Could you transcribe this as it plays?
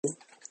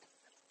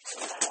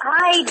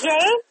Hi,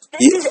 Jay.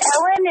 This is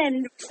Ellen,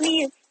 and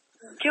please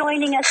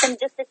joining us in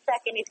just a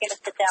second. He's going to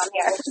sit down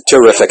here.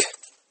 Terrific.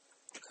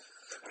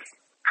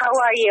 How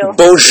are you?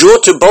 Bonjour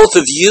to both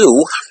of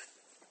you.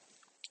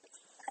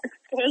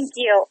 Thank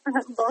you.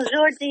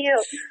 Bonjour to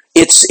you.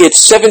 It's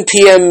 7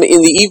 p.m.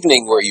 in the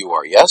evening where you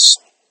are, yes?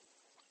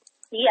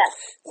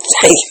 Yes.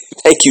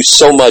 Thank you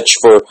so much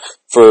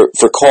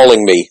for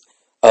calling me.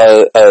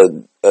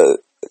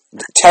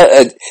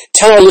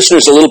 Tell our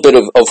listeners a little bit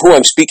of who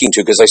I'm speaking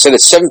to, because I said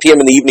it's 7 p.m.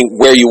 in the evening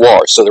where you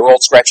are, so they're all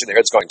scratching their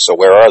heads going, so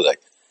where are they?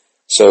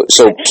 So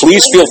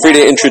please feel free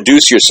to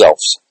introduce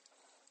yourselves.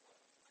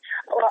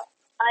 Well,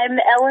 I'm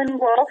Ellen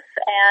Wolf,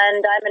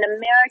 and I'm an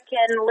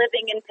American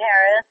living in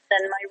Paris,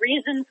 and my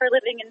reason for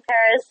living in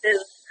Paris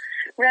is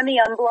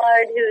Rémi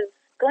Amblard, who's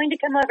going to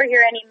come over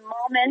here any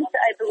moment,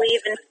 I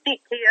believe, and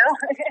speak to you.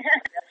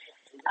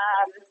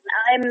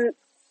 I'm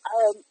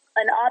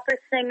an opera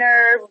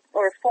singer,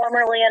 or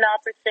formerly an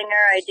opera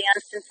singer. I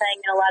danced and sang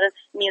in a lot of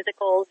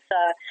musicals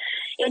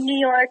in New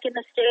York, in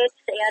the States,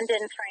 and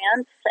in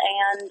France.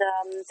 And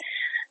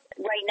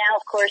right now,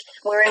 of course,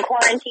 we're in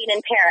quarantine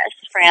in Paris,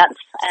 France.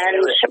 And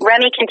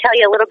Rémi can tell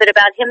you a little bit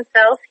about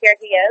himself. Here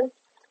he is.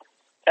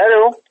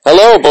 Hello.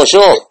 Hello,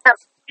 bonjour.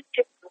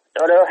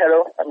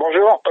 Hello.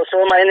 Bonjour. So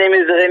my name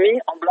is Rémi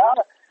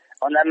Amblard,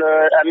 and I'm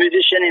a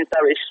musician in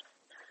Paris.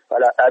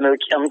 Voilà. I'm a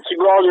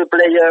keyboard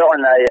player,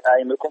 and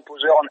I'm a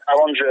composer and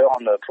arranger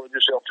and a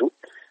producer too.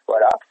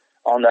 Voilà.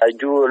 And I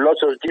do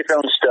lots of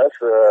different stuff,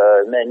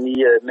 mainly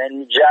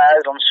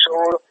jazz and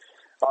soul,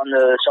 and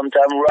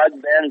sometimes rock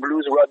band,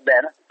 blues rock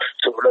band.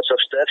 So lots of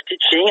stuff,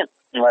 teaching,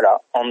 voilà,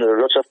 and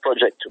lots of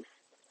projects too.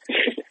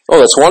 Oh,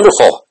 that's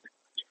wonderful.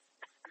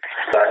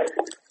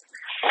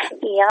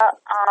 Yeah.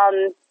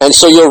 And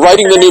so you're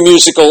writing the new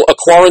musical, A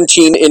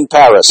Quarantine in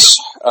Paris.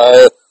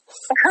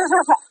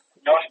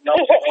 No.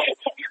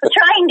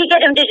 Trying to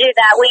get him to do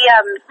that. We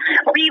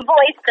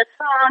revoiced the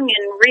song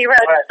and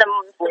rewrote some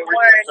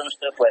words some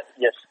stuff,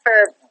 yes.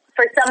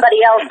 for somebody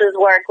else's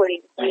work.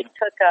 We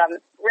took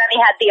Rémi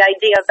had the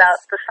idea about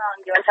the song.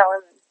 Do you want to tell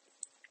him?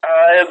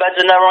 About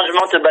an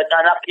arrangement about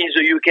anarchy in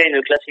the UK in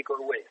a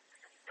classical way.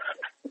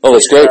 Oh,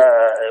 that's great.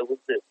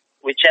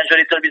 We changed a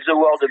little bit the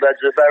word about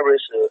the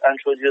virus,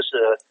 introduce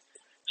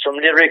some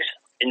lyrics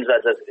in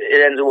that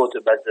Hélène wrote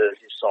about this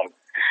song.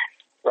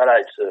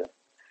 Voilà,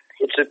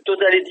 it's a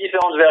totally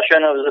different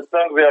version of the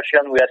punk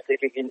version we have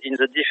taken in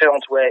the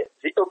different way,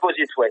 the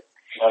opposite way.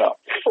 Voilà.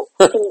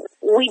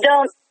 We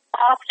don't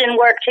often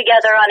work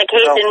together. On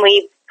occasion, no.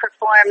 We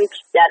performed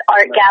at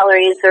art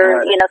galleries or,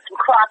 some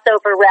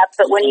crossover rep,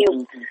 but when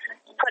you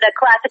put a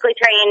classically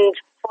trained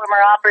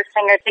former opera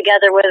singer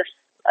together with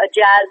a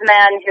jazz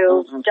man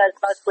who does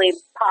mostly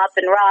pop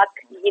and rock,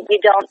 you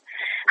don't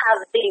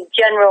have the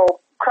general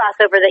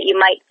crossover that you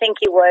might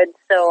think you would.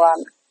 So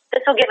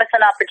this will give us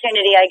an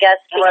opportunity, I guess,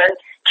 to get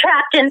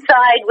trapped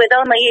inside with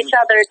only each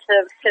other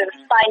to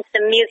find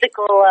some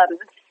musical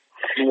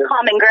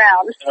common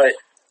ground.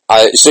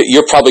 Right. So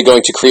you're probably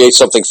going to create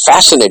something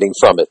fascinating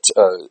from it,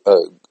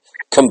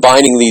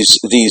 combining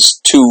these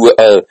two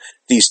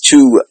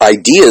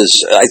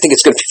ideas. I think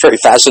it's going to be very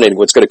fascinating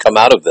what's going to come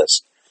out of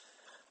this.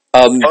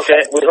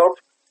 Okay, we hope.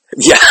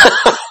 Yeah.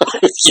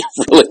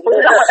 Really.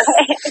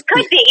 It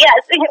could be,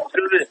 yes.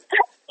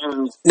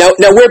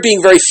 Now we're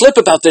being very flip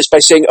about this by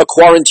saying a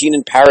quarantine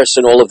in Paris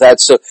and all of that.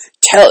 So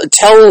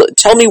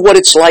tell me what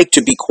it's like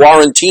to be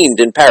quarantined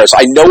in Paris.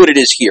 I know what it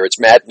is here. It's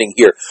maddening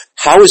here.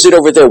 How is it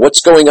over there?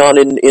 What's going on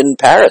in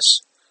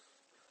Paris?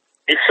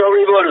 It's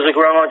horrible, the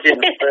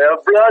quarantine.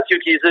 Blood, the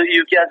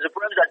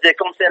problem that they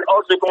cancel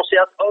all the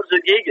concerts, all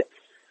the gigs.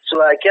 So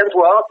I can't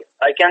work.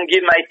 I can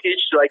give my teach.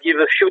 So I give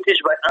a few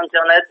teach by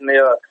internet.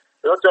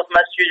 Lots of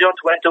my students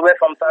went away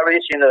from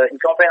Paris in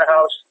Campaign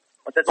House.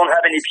 But they don't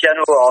have any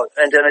piano or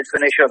internet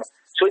connection.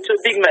 So it's a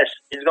big mess.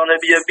 It's going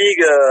to be a big,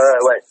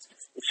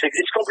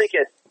 it's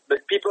complicated.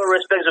 But people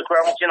respect the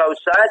quarantine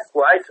outside,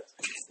 right?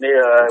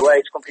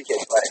 It's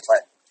complicated,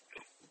 right.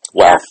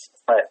 Wow.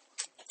 Right.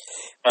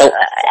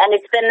 And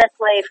it's been this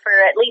way for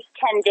at least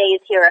 10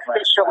 days here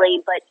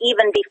officially, but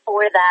even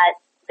before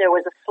that, there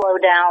was a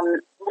slowdown.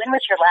 When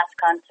was your last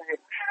concert?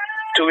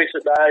 2 weeks,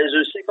 the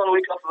second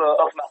week of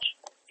March.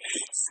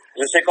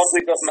 The second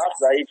week of March,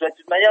 it was,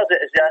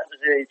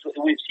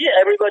 we see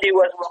everybody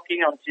was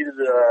working until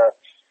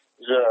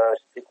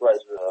it was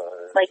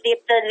like the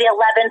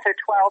 11th or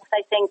 12th,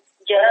 I think.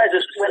 The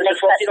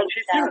 14th and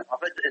 15th. En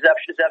fait, they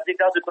have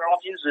declared the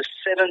quarantine the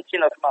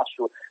 17th of March.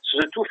 So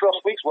the 2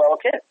 first weeks were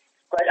okay.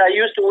 But I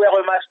used to wear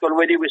a mask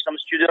already with some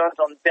students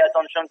and pay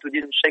attention to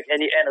didn't shake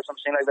any hand or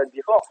something like that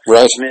before.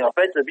 Right. En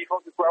fait, before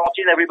the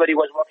quarantine, everybody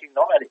was working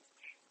normally.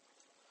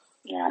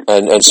 Yeah.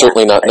 And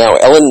certainly not now.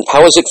 Ellen,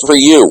 how is it for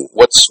you?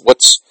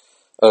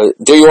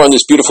 There you are in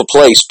this beautiful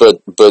place,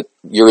 but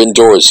you're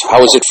indoors.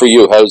 How is it for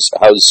you?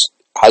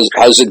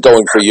 How's it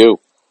going for you?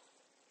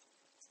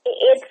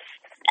 It's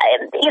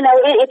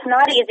it's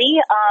not easy.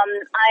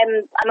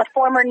 I'm a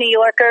former New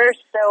Yorker,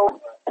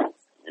 so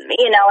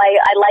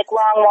I like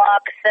long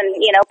walks, and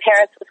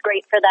Paris was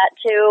great for that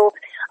too.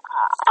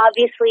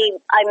 Obviously,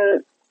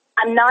 I'm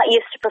I'm not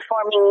used to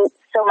performing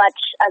so much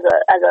as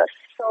a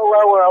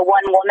solo or a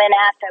one-woman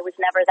act. I was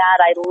never that.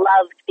 I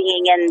loved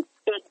being in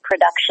big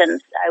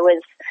productions. I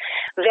was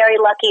very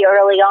lucky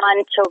early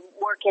on to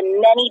work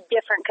in many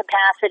different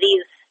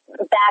capacities,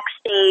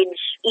 backstage,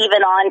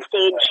 even on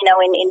stage,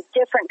 in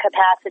different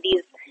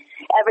capacities.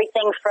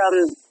 Everything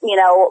from,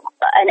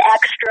 an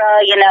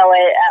extra,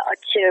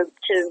 to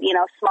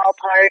small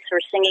parts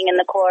or singing in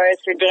the chorus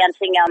or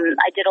dancing.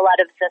 I did a lot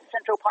of the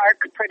Central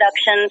Park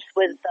productions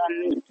with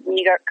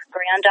New York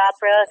Grand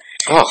Opera.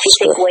 Oh, I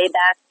think way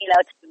back, to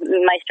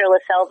Maestro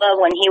La Selva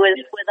when he was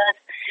with us.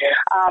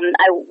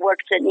 I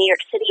worked at New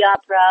York City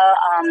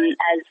Opera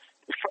as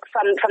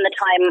from the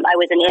time I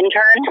was an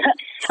intern,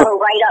 or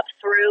right up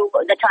through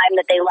the time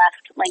that they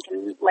left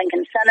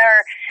Lincoln Center.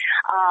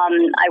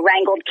 I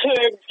wrangled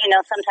kids.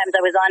 Sometimes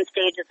I was on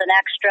stage as an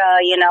extra.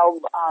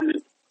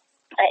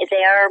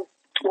 There,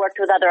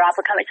 worked with other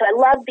opera companies. So I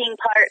love being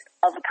part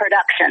of a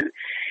production.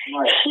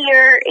 Right.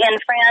 Here in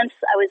France,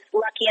 I was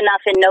lucky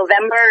enough in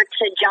November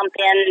to jump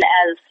in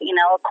as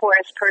a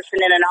chorus person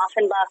in an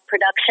Offenbach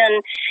production,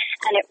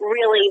 and it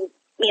really.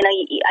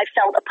 I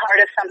felt a part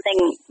of something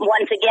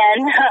once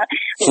again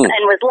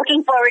and was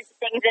looking forward to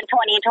things in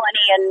 2020,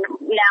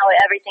 and now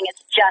everything has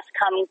just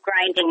come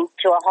grinding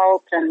to a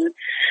halt, and,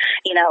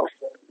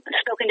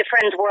 spoken to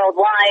friends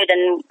worldwide,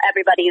 and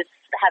everybody's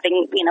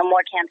having,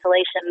 more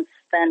cancellations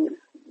than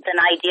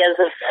ideas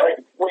of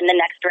when the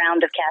next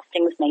round of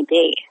castings may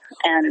be,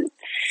 and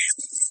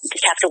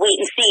just have to wait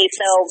and see.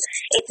 So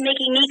it's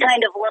making me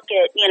kind of look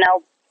at,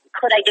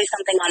 could I do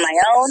something on my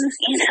own?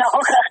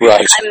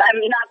 Right. I'm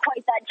not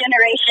quite that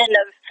generation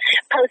of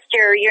post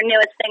your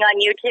newest thing on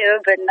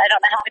YouTube, and I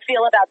don't know how I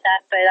feel about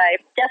that, but I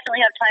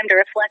definitely have time to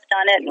reflect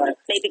on it and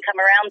maybe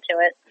come around to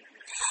it.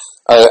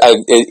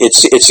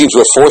 It seems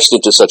we're forced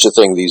into such a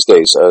thing these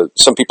days.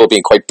 Some people are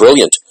being quite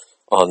brilliant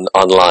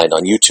online,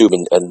 on YouTube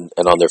and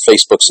on their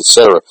Facebooks,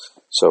 etc.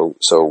 So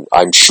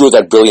I'm sure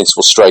that brilliance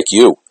will strike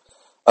you.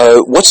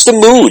 What's the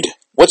mood?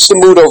 What's the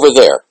mood over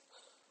there?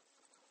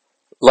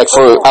 Like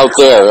for out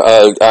there,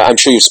 I'm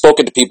sure you've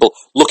spoken to people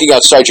looking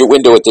outside your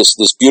window at this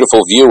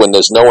beautiful view, and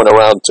there's no one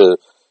around to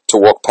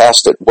walk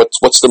past it.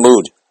 What's the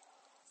mood?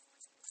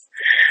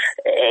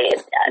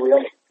 It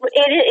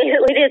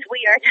is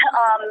weird.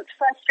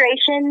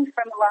 Frustration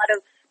from a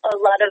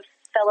lot of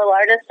fellow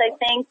artists. I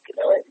think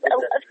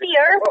a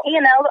fear,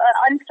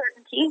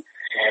 uncertainty,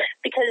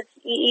 because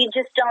you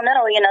just don't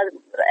know.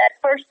 At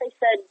first they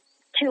said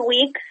 2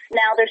 weeks.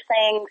 Now they're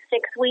saying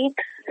 6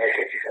 weeks.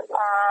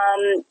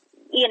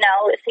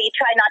 So you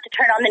try not to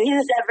turn on the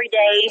news every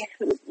day,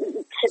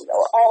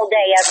 all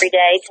day, every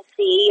day to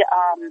see.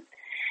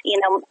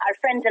 My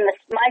friends in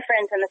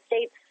the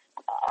States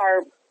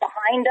are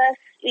behind us.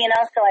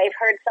 So I've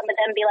heard some of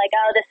them be like,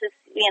 "Oh, this is,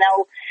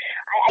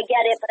 I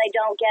get it, but I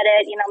don't get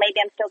it. Maybe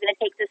I'm still going to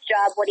take this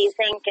job. What do you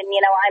think?" And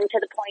I'm to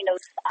the point of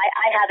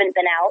I haven't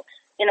been out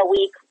in a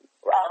week.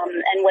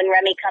 And when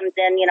Rémi comes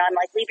in, I'm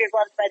like, "Leave your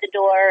gloves by the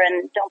door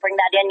and don't bring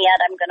that in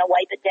yet. I'm going to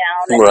wipe it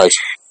down." And, right.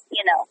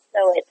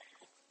 So it's.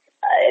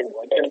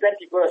 Sometimes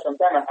people are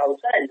sometimes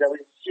outside. There was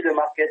still a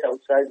market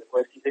outside.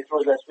 They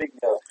closed last week.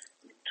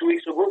 2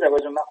 weeks ago, there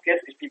was a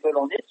market with people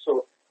on it.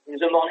 So in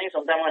the morning,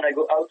 sometimes when I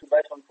go out to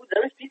buy some food,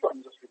 there is people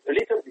on the street. A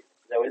little bit.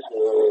 There is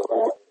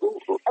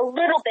a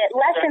little bit,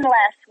 less and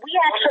less. We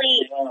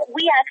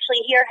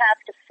actually here have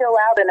to fill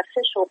out an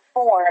official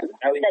form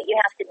that you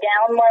have to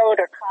download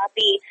or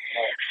copy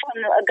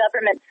from a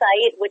government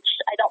site, which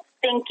I don't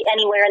think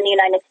anywhere in the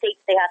United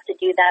States they have to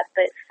do that,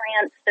 but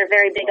France, they're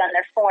very big on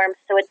their forms,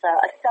 so it's a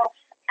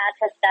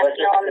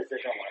self-attestation,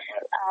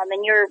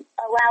 and you're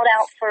allowed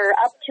out for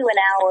up to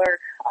an hour.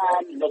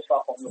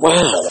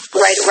 Wow.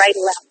 Right around,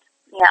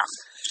 yeah.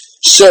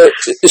 So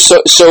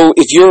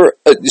if you're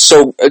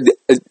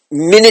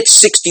minute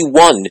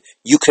 61,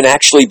 you can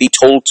actually be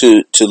told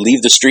to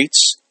leave the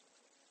streets.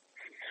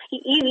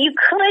 You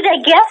could,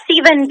 I guess,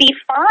 even be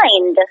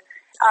fined.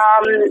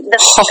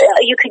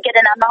 You could get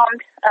an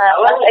amount.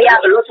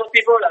 Lots of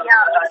people have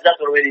that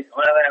already.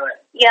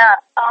 Yeah,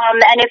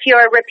 and if you're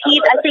a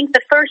repeat, I think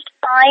the first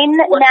fine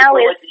now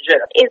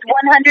is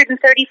 135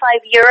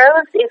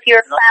 euros if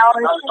you're found.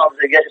 No,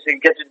 they get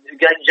in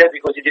jail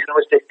because he didn't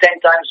stay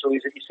 10 times, so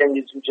he sent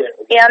you to jail.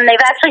 Yeah, and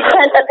they've actually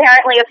sent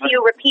apparently a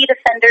few repeat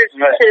offenders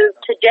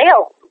to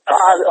jail.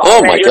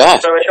 Oh my God!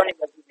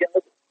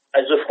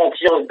 At the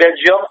frontier of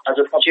Belgium,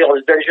 to pass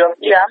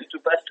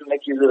to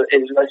make his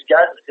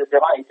gas,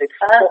 etc. It takes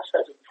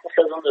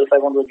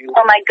 4,500 euros.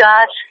 Oh my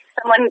gosh!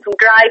 Someone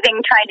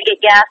driving, trying to get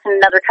gas in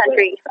another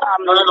country.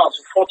 No.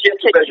 The frontier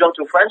to Belgium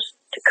to France.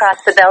 To cross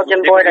the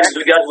Belgian border.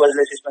 The gas was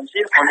less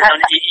expensive,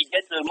 and he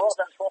gets more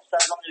than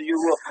 4,000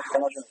 euros.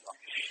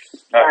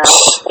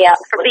 Yeah,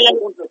 for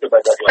being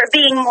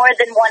more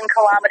than 1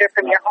 kilometer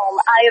from your home.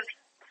 I have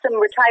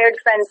some retired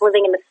friends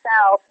living in the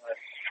South.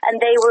 And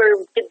they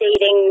were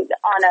debating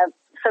on a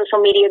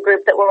social media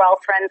group that we're all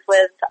friends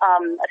with,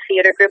 a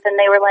theater group, and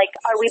they were like,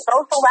 "Are we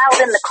both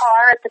allowed in the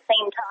car at the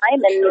same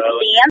time?" And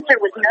the answer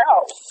was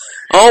no.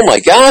 Oh my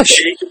gosh!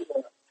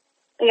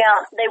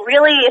 Yeah, they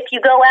really, if you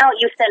go out,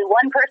 you send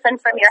one person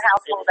from your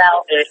household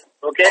out.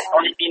 Okay,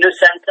 in the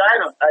same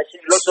time, I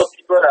think lots of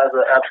people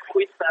have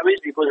quit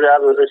Paris because they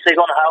have a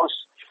second house,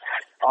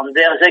 and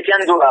there they can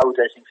go out,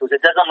 I think. So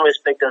they doesn't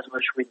respect as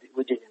much we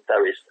did in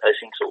Paris, I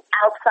think so.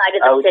 Outside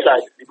of the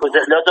city. Because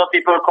there's lots of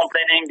people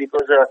complaining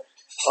because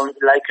on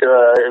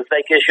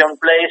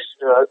vacation place,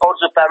 all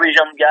the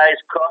Parisian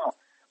guys come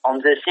and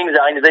they think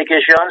they're in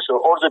vacation, so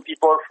all the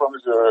people from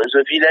the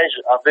village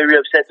are very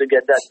upset to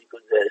get that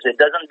because they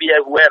doesn't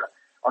behave well.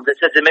 And they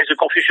said they make the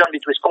confusion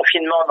between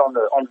confinement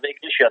and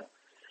vacation.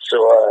 So,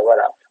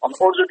 voilà. And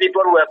all the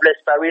people who have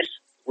left Paris,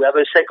 we have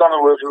a second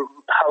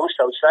house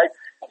outside,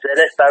 they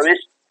left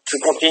Paris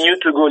to continue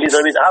to go a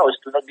little bit out,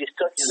 to not be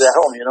stuck in their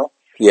home, you know?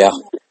 Yeah.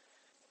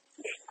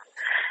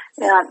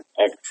 Yeah,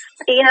 it's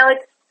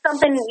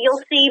something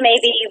you'll see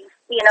maybe,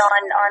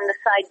 on the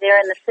side there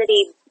in the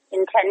city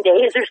in 10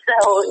 days or so,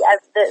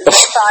 as the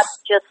thoughts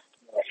just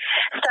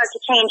start to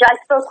change. I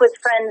spoke with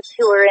friends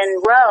who are in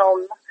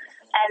Rome,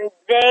 and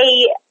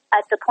they,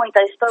 at the point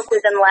I spoke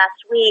with them last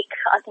week,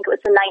 I think it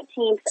was the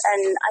 19th,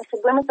 and I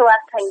said, when was the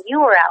last time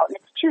you were out? And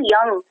it's two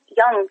young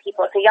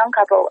people, it's a young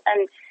couple,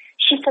 and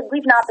she said,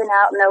 we've not been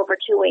out in over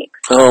 2 weeks.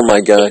 Oh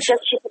my gosh. She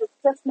said,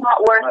 it's just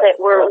not worth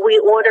it. We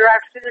order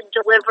our food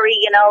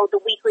delivery, the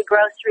weekly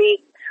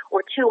grocery,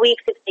 or 2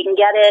 weeks if they can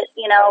get it,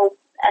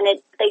 and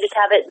they just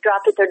have it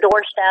dropped at their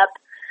doorstep.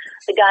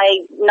 The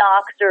guy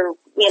knocks or,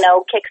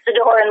 kicks the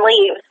door and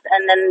leaves,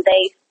 and then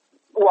they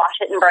wash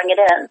it and bring it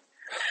in.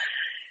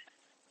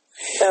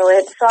 So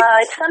it's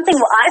something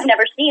I've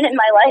never seen in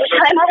my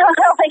lifetime. I don't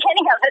know like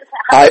any of it.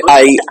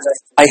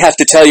 I have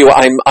to tell you,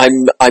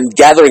 I'm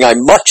gathering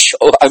I'm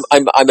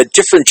a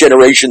different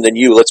generation than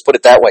you. Let's put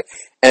it that way.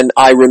 And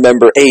I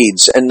remember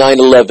AIDS and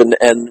 9/11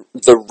 and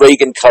the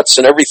Reagan cuts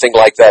and everything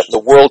like that. The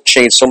world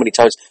changed so many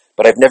times,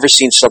 but I've never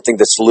seen something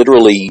that's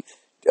literally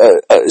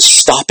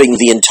stopping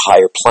the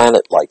entire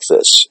planet like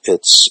this.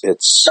 It's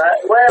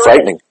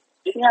frightening.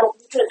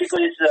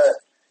 Because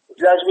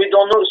as we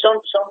don't know, some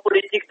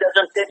politics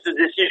doesn't take the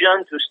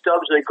decision to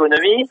stop the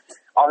economy,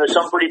 and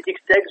some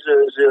politics takes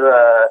the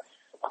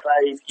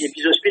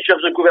speech of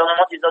the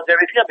government is not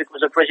very clear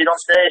because the president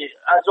says,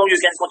 as long as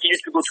you can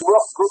continue to go to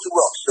work, go to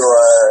work. So,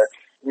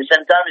 in the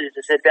same time, they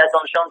say pay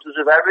attention to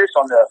the virus.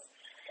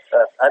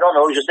 I don't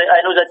know. I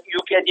know that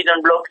UK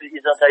didn't block the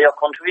entire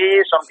country.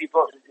 Some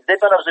people,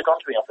 depend of the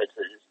country, in fait.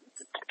 It's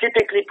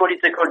typically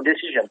political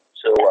decision.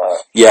 So,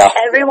 yeah.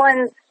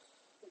 Everyone's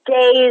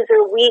days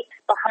or weeks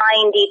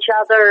behind each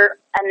other,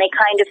 and they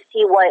kind of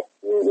see what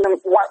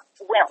went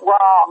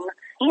wrong,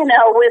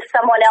 with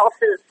someone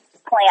else's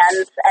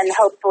plans, and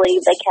hopefully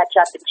they catch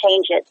up and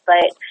change it.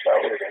 But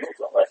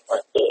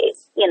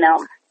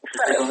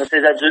I'm gonna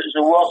say that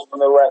the world's on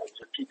the way.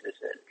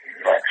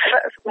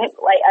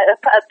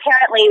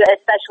 Apparently,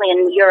 especially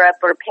in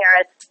Europe or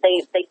Paris,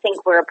 they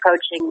think we're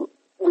approaching.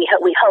 We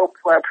hope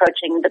we're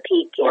approaching the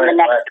peak in the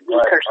next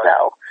week or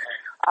so.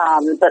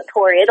 But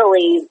poor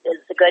Italy is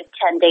a good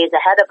 10 days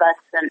ahead of us,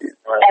 and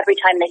every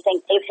time they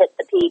think they've hit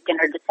the peak and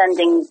are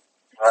descending,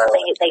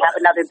 they have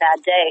another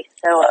bad day.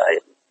 So,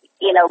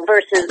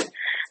 versus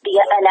the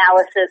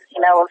analysis,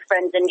 of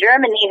friends in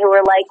Germany who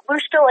are like,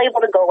 we're still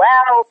able to go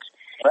out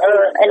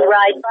and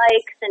ride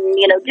bikes and,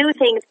 do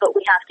things, but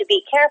we have to be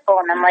careful.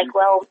 And I'm like,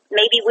 well,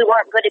 maybe we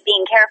weren't good at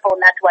being careful,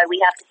 and that's why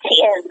we have to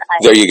stay in.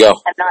 There you go.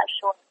 I'm not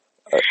sure.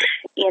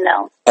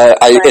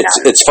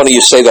 It's funny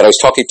you say that. I was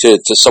talking to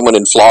someone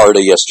in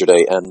Florida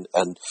yesterday, and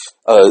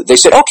they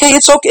said, okay,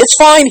 it's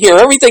fine here,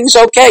 everything's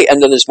okay.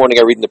 And then this morning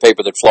I read in the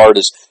paper that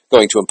Florida's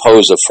going to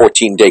impose a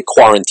 14-day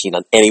quarantine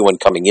on anyone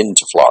coming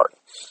into Florida.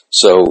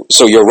 So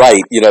you're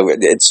right.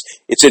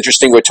 It's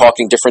interesting. We're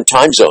talking different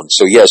time zones.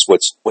 So yes,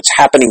 what's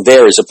happening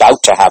there is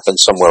about to happen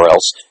somewhere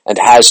else, and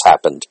has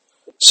happened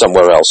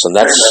somewhere else, and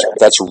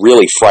that's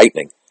really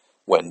frightening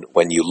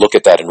when you look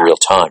at that in real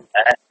time.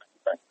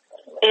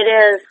 It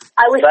is.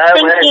 I was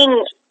thinking...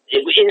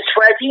 It's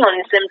frightening and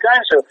at the same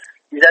time, so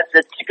that's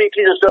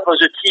typically the stuff of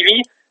the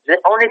TV. They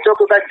only talk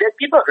about dead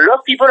people. A lot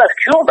of people are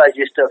cured by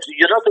this stuff.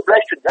 You're not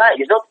obliged to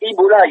die. It's not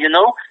Ebola,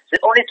 They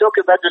only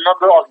talk about the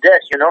number of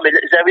deaths, But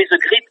there is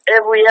a grippe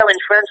every year in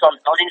France. And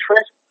in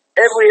France,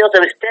 every year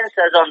there is 10,000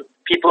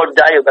 people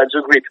die about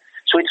the grippe.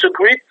 So it's a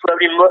grippe,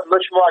 probably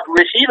much more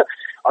aggressive.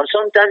 And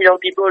sometimes young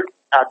people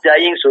are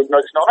dying, so it's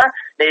not normal.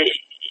 They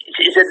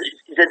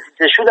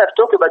should have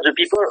talked about the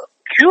people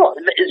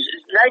cured. 95%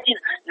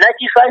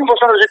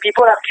 of the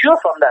people are cured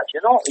from that,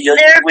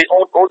 We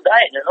all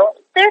die,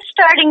 They're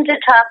starting to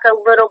talk a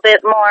little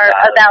bit more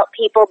about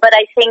people, but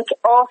I think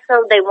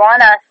also they want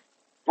us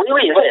to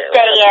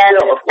stay in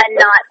and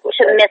not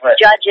to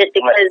misjudge it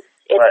because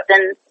it's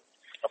been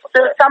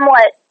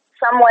somewhat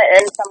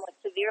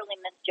severely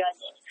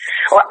misjudged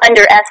or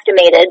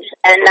underestimated,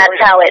 and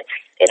that's how it's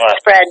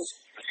spread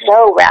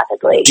so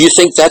rapidly. Do you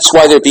think that's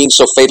why they're being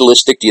so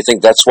fatalistic? Do you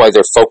think that's why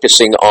they're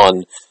focusing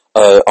on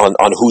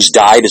who's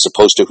died as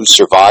opposed to who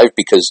survived?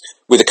 Because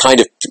we're the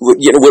kind of,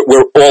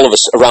 we're all of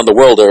us around the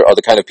world are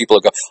the kind of people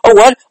that go,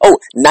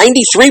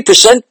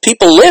 93%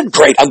 people live.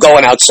 Great, I'm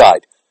going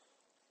outside.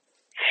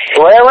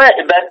 Well, I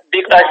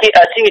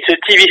think it's a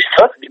TV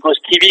stuff because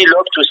TV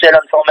loves to sell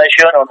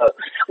information on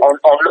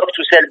love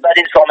to sell bad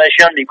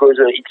information because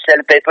it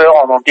sells paper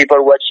on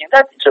people watching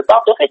that. It's a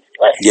part of it.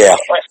 Right? Yeah.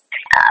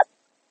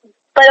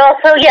 But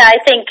also, I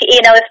think,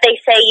 if they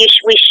say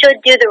we should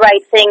do the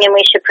right thing and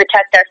we should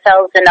protect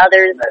ourselves and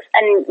others,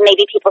 and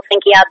maybe people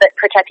think, but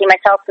protecting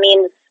myself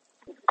means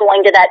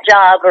going to that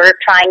job or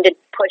trying to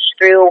push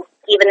through,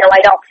 even though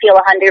I don't feel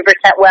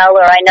 100% well,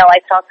 or I know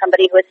I saw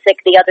somebody who was sick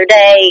the other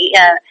day.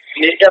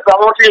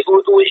 Apparently,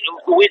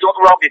 we don't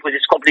work because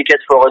it's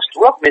complicated for us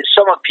to work, but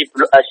some of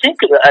people, I think,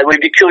 I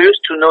will be curious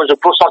to know the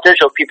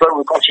percentage of people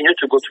who continue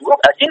to go to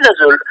work. I think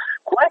there's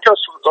quite a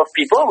lot of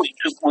people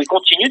we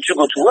continue to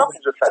go to work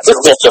in the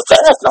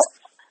planet, no?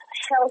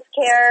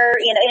 Healthcare,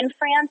 in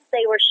France,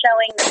 they were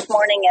showing this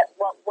morning at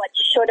what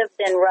should have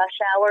been rush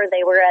hour.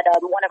 They were at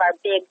one of our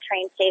big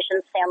train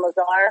stations,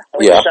 Saint-Lazare.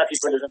 Yeah.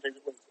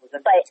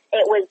 But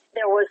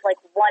there was like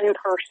one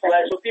person.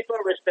 Well, so people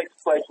respect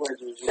quite well.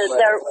 So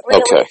they're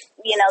really,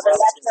 the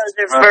metros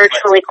are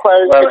virtually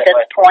closed at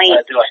this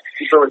point.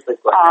 People respect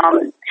quite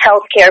well.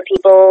 Healthcare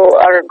people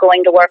are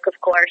going to work, of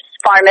course.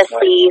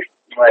 Pharmacy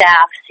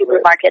staff,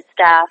 supermarket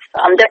staff.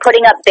 They're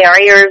putting up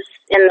barriers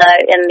in the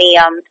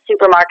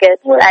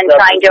supermarkets and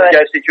trying to.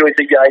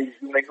 Security guys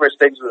who make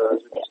respect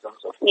the distance.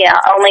 Yeah,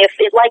 only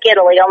like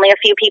Italy, only a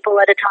few people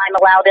at a time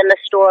allowed in the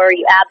store.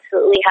 You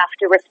absolutely have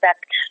to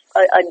respect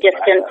a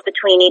distance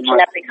between each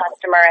and every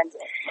customer,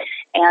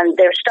 and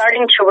they're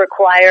starting to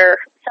require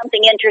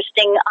something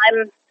interesting.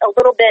 I'm a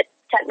little bit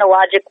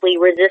technologically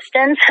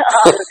resistant.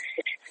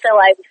 So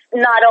I've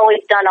not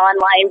always done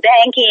online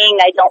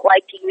banking. I don't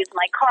like to use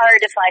my card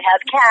if I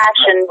have cash,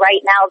 and right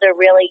now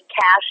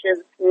cash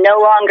is no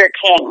longer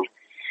king.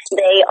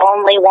 They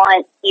only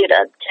want you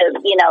to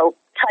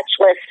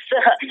touchless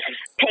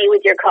pay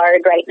with your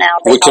card right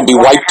now. It can be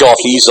wiped off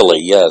easily,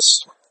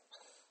 yes.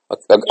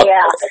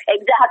 Yeah,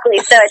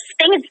 exactly. So it's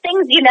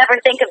things you never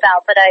think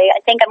about, but I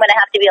think I'm going to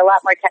have to be a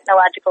lot more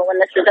technological when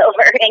this is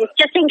over, and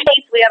just in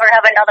case we ever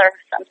have another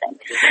something.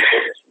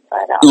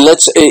 But,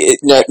 let's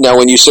now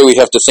when you say we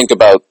have to think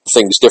about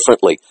things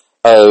differently,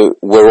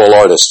 we're all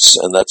artists,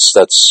 and that's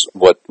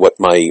what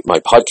my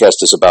podcast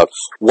is about.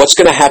 What's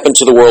going to happen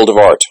to the world of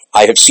art?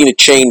 I have seen it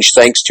change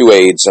thanks to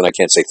AIDS, and I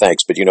can't say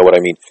thanks, but you know what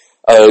I mean.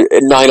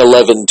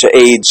 9/11 to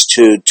AIDS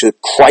to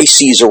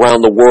crises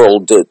around the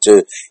world.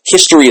 To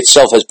history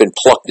itself has been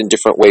plucked in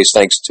different ways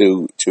thanks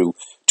to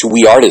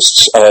we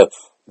artists.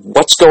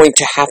 What's going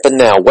to happen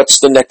now? What's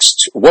going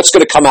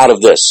to come out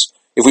of this?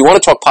 If we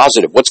want to talk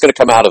positive, what's going to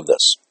come out of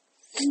this?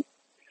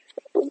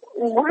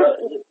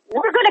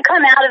 We're going to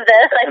come out of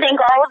this. I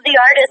think all of the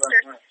artists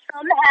are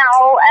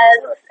somehow,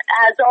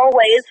 as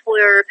always,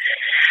 we're,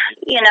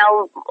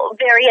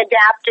 very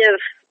adaptive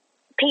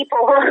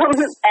people,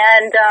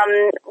 and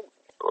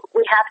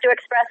we have to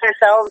express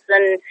ourselves.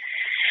 And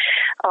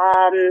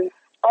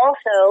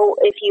also,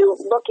 if you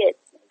look at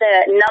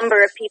the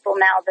number of people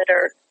now that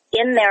are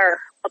in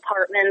their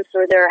apartments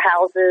or their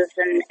houses,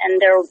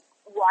 and they're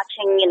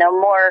watching,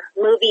 more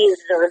movies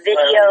or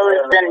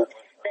videos than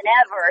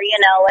ever.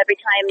 Every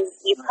time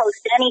you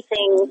post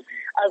anything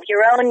of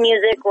your own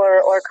music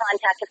or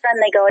contact a friend,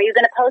 they go, "Are you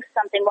going to post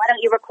something? Why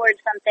don't you record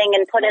something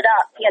and put it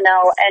up?"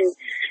 And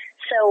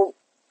so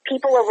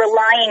people are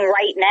relying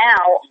right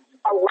now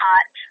a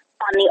lot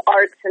on the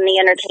arts and the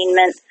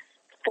entertainment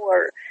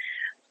for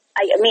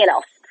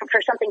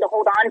something to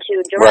hold on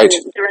to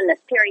during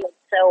this period.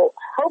 So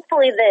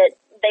hopefully that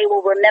they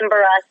will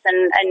remember us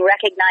and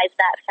recognize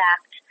that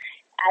fact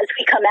as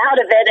we come out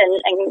of it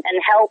and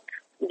help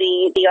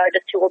the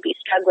artists who will be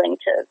struggling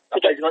to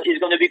get.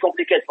 It's going to be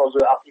complicated for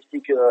the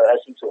artistic, I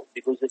think so,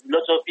 because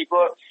lots of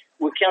people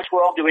who can't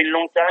work during a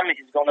long time.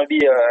 It's going to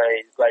be,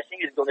 I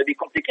think it's going to be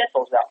complicated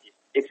for the artists,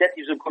 except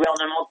if the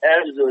government helps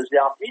the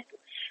artists.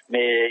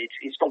 But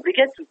it's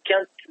complicated to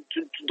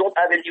don't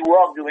have any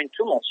work during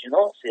 2 months,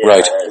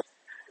 Right.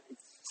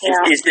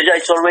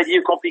 It's already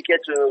a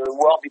complicated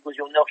work because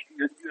you're not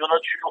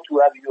sure to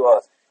have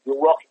your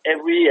work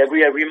every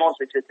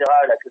month, etc.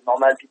 Like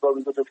normal people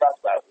will go to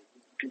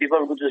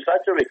people will go to the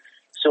factory.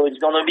 So it's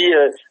going to be,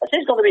 I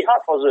think it's going to be hard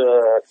for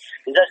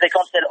they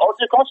can't sell all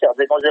the concerts,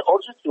 they can't sell all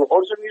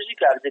the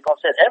musicals, they can't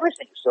sell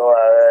everything. So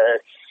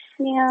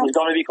it's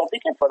going to be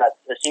complicated for that.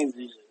 I think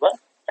this is what.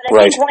 But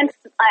I think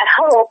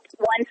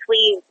once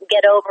we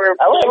get over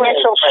the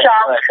initial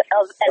shock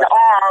and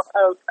awe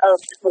of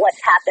what's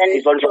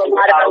happened to a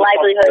lot of our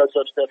livelihood,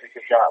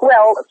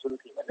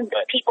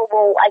 people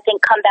will, I think,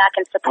 come back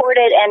and support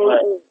it,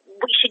 and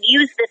we should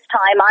use this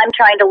time. I'm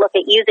trying to look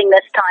at using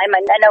this time,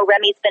 and I know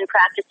Rémi's been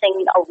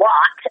practicing a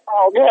lot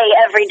all day,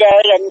 every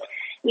day, and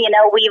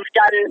we've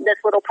done this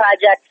little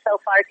project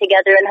so far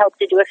together and hope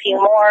to do a few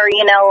more.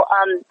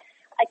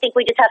 I think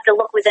we just have to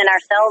look within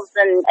ourselves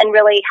and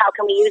really how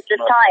can we use this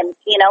time.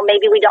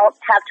 Maybe we don't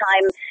have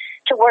time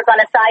to work on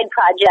a side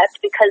project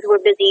because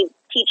we're busy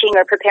teaching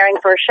or preparing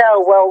for a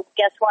show. Well,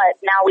 guess what?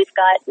 Now we've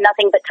got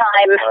nothing but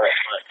time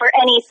for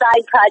any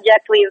side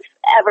project we've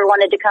ever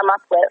wanted to come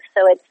up with.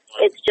 So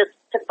it's just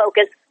to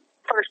focus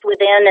first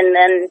within and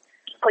then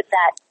put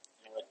that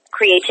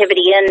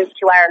creativity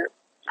into our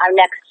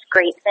next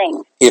great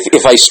thing.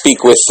 If I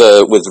speak with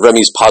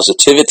Rémi's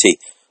positivity,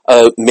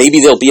 maybe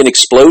there'll be an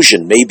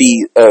explosion.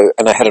 Maybe,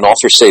 and I had an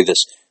author say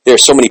this, there are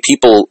so many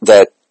people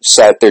that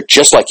sat there,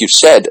 just like you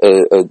said,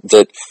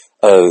 that,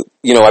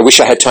 I wish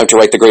I had time to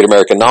write the great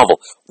American novel.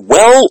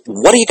 Well,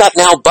 what do you got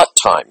now but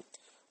time?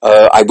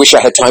 I wish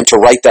I had time to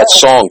write that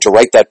song, to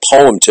write that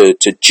poem, to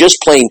just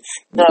plain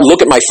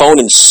look at my phone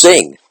and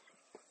sing.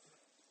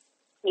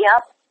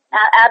 Yep,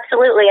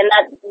 absolutely, and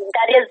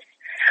that is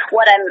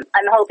what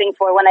I'm hoping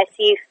for. When I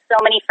see so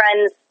many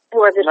friends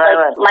who are just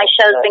like, my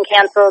show's been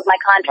canceled, my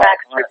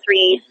contract's for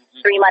three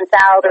months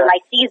out, or my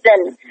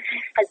season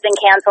has been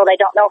canceled, I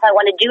don't know if I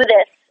want to do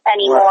this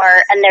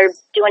anymore, and they're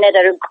doing it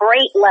at a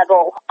great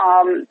level.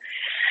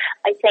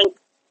 I think,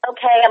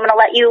 okay, I'm going to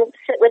let you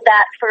sit with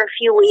that for a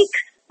few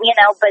weeks,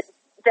 but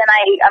then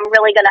I'm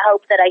really going to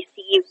hope that I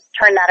see you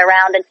turn that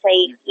around and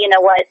say, you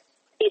know what,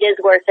 it is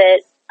worth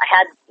it. I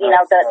had,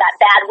 that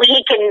bad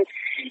week, and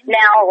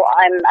now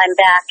I'm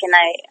back, and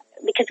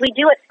because we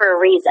do it for a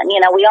reason.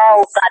 We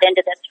all got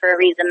into this for a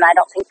reason. I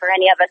don't think for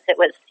any of us it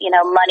was,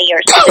 money or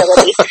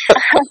stability.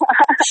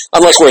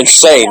 Unless we're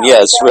insane,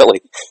 yes, really.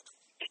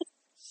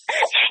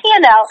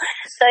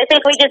 So I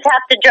think we just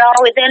have to draw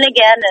within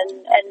again,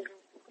 and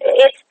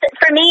it's,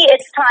 for me,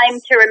 it's time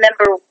to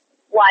remember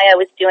why I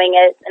was doing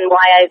it and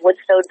why I was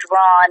so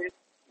drawn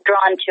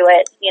to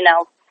it,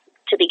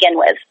 to begin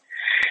with.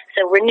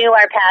 So renew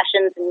our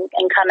passions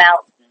and come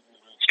out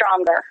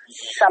stronger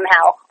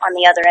somehow on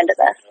the other end of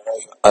this.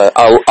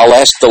 I'll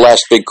ask the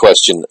last big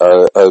question.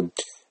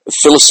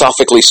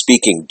 Philosophically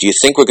speaking, do you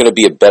think we're going to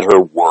be a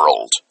better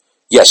world?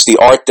 Yes, the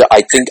art.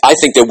 I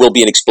think there will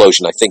be an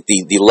explosion. I think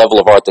the level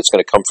of art that's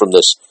going to come from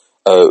this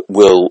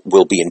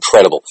will be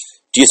incredible.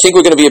 Do you think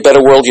we're going to be a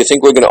better world? Do you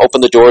think we're going to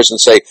open the doors and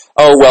say,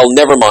 "Oh well,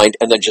 never mind,"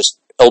 and then just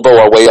elbow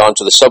our way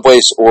onto the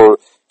subways, or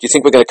do you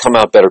think we're going to come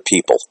out better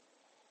people?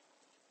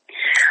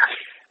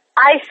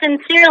 I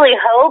sincerely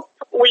hope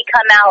we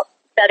come out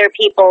better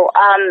people.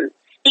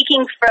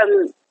 Speaking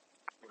from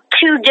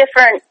two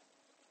different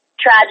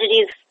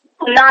tragedies,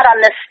 not on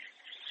this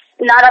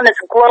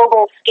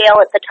global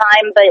scale at the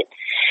time, but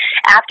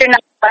after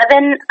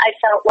 9/11, I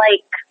felt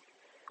like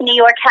New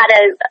York had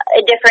a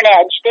different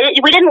edge.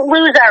 We didn't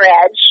lose our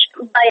edge,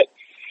 but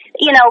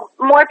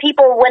more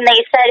people, when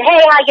they said, "Hey,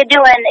 how you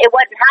doing?" It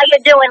wasn't "How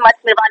you doing? Let's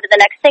move on to the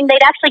next thing."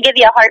 They'd actually give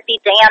you a heartbeat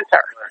to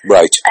answer,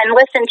 right? And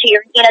listen to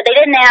your. They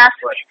didn't ask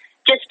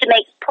just to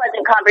make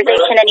pleasant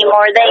conversation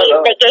anymore.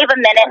 They gave a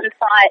minute and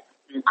thought,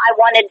 I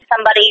wanted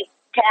somebody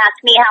to ask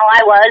me how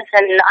I was,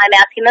 and I'm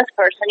asking this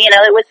person.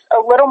 It was a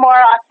little more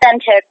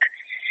authentic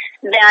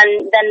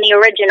than the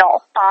original.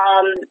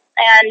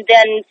 And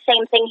then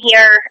same thing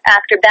here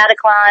after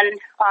Bataclan.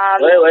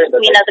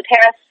 The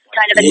Paris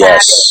kind of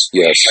attack.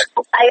 Yes.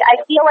 I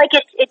feel like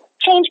it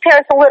changed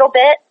Paris a little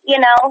bit,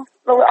 on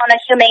a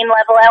humane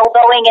level,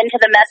 elbowing into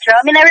the metro.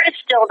 I mean, there is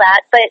still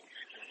that, but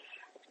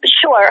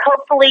sure,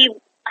 hopefully.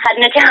 I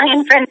had an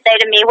Italian friend say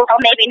to me, well,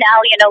 maybe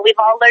now,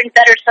 we've all learned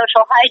better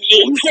social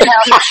hygiene,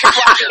 washing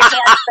your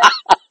hands,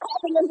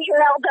 holding into your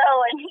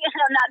elbow and,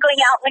 not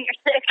going out when you're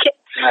sick.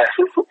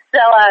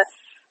 So, I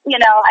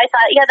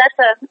thought,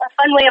 that's a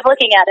fun way of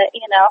looking at it,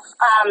 I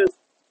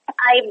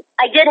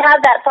did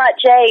have that thought,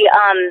 Jay,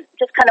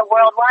 just kind of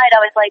worldwide. I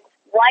was like,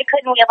 why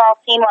couldn't we have all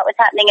seen what was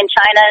happening in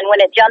China? And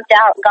when it jumped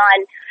out,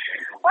 gone,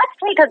 let's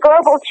take a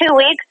global 2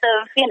 weeks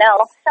of,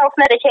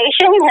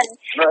 self-meditation and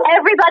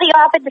everybody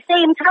off at the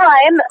same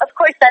time. Of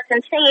course, that's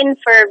insane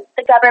for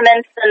the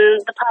governments and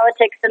the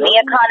politics and the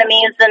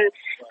economies, but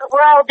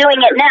we're all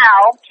doing it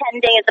now, 10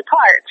 days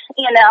apart,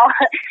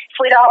 If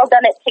we'd all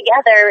done it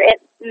together,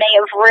 it may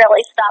have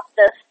really stopped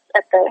this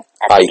at the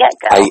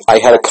get-go.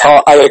 I had a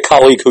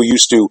colleague who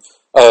used to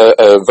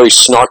very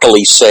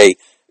snarkily say,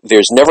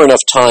 there's never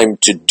enough time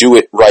to do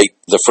it right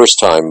the first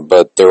time,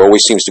 but there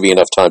always seems to be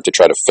enough time to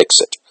try to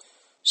fix it.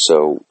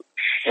 So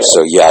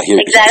yeah,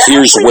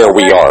 here's where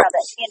we are.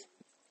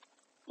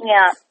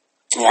 Yeah.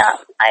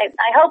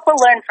 I hope we'll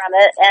learn from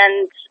it,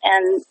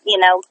 and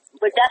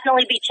we'll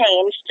definitely be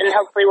changed, and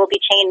hopefully we'll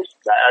be changed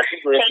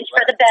for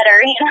the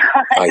better.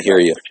 I hear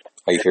you.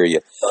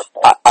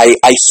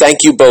 I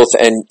thank you both,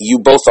 and you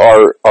both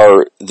are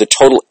the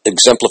total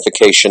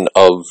exemplification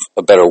of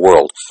a better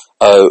world.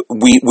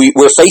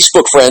 We're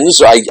Facebook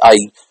friends.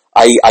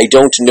 I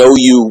don't know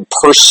you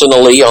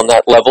personally on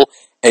that level,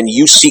 and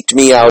you seeked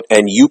me out,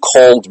 and you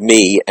called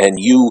me, and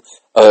you,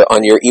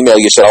 on your email,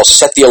 you said, I'll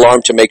set the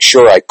alarm to make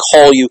sure I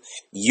call you.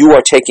 You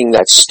are taking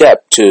that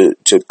step to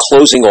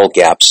closing all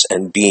gaps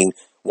and being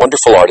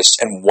wonderful artists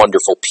and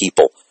wonderful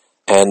people.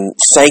 And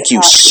thank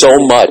you so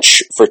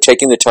much for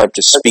taking the time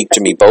to speak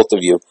to me, both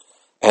of you.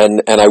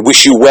 And I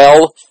wish you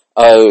well.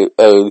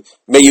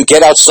 May you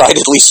get outside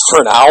at least for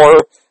an hour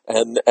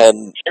and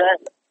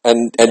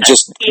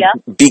just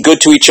be good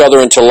to each other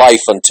and to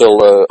life until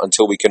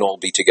we can all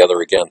be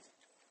together again.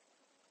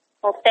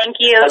 Well, thank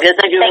you. Okay,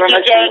 thank you very much.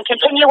 Jay.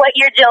 Continue what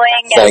you're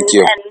doing. Thank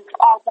you. And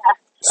all that.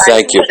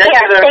 Thank you.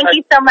 Thank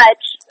you so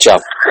much. Ciao.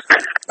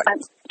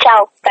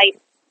 Ciao. Bye.